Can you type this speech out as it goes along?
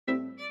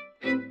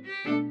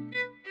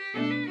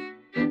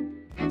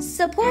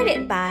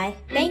Supported by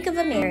Bank of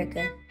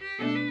America.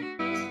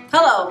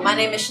 Hello, my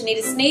name is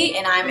Shanita Sneed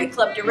and I am a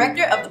club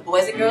director of the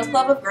Boys and Girls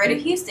Club of Greater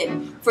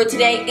Houston. For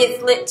today,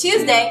 It's Lit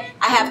Tuesday,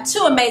 I have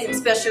two amazing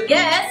special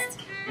guests.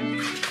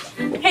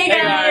 Hey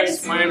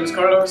guys, my name is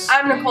Carlos.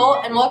 I'm Nicole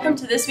and welcome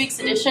to this week's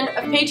edition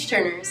of Page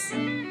Turners.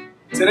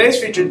 Today's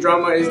featured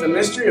drama is The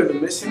Mystery of the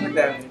Missing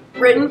Medallion,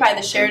 written by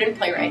the Sheridan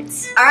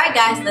Playwrights. Alright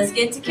guys, let's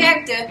get to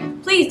character.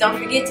 Please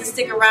don't forget to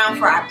stick around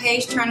for our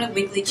Page Turner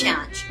Weekly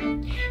Challenge.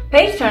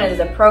 Page Turners is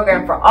a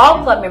program for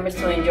all club members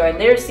to enjoy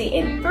literacy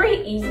in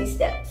 3 easy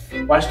steps.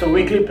 Watch the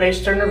weekly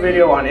Page Turner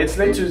video on It's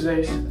Lit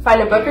Tuesdays.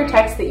 Find a book or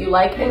text that you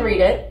like and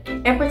read it.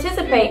 And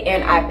participate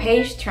in our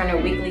Page Turner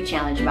Weekly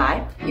Challenge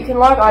by You can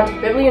log on to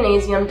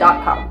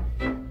Biblionasium.com.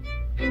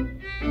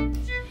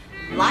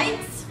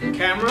 Lights,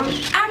 camera,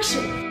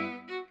 action!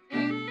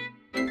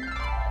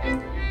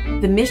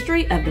 The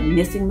Mystery of the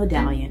Missing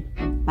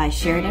Medallion by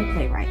Sheridan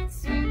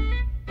Playwrights.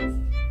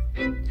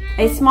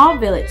 A small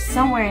village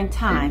somewhere in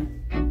time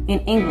in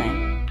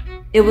England.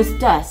 It was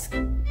dusk.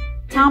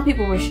 Town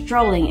people were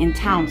strolling in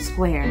town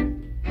square.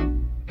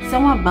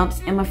 Someone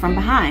bumps Emma from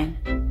behind.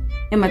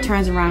 Emma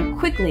turns around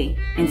quickly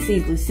and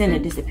sees Lucinda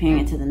disappearing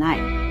into the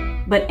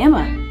night. But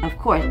Emma, of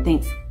course,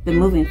 thinks the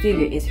moving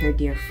figure is her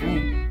dear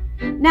friend.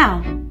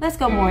 Now, let's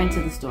go more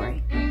into the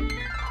story.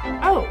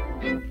 Oh,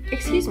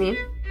 excuse me.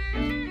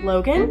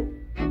 Logan?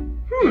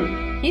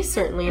 He's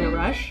certainly in a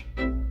rush.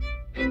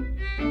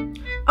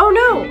 Oh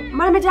no!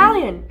 My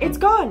medallion! It's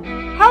gone!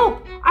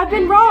 Help! I've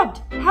been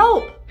robbed!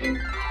 Help!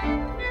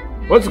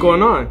 What's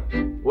going on?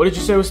 What did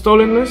you say was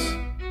stolen, miss?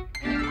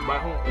 By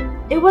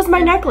whom? It was my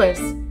necklace.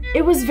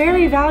 It was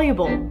very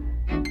valuable.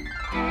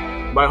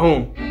 By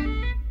whom?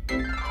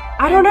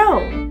 I don't know.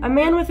 A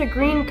man with a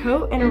green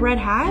coat and a red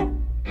hat?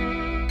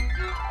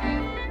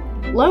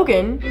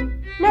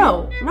 Logan?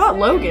 No, not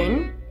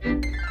Logan.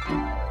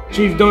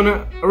 Chief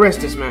Donut,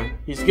 arrest this man.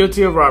 He's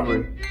guilty of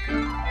robbery.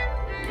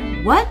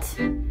 What?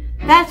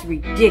 That's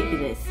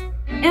ridiculous.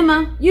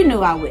 Emma, you knew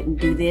I wouldn't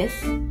do this.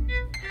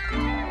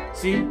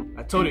 See,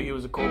 I told you he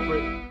was a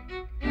culprit.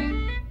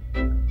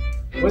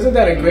 Wasn't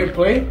that a great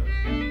play?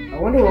 I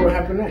wonder what will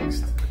happen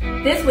next.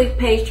 This week's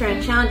Page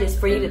Turn Challenge is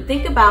for you to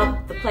think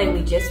about the play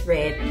we just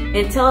read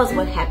and tell us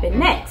what happened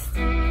next.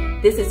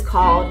 This is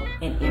called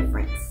an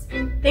inference.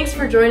 Thanks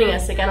for joining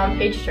us again on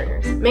Page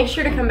Turners. Make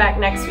sure to come back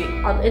next week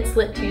on It's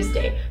Lit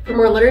Tuesday for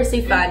more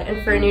literacy fun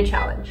and for a new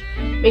challenge.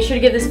 Make sure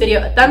to give this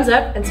video a thumbs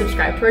up and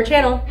subscribe to our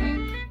channel.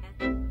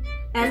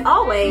 As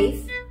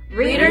always,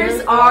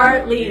 readers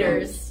are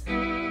leaders.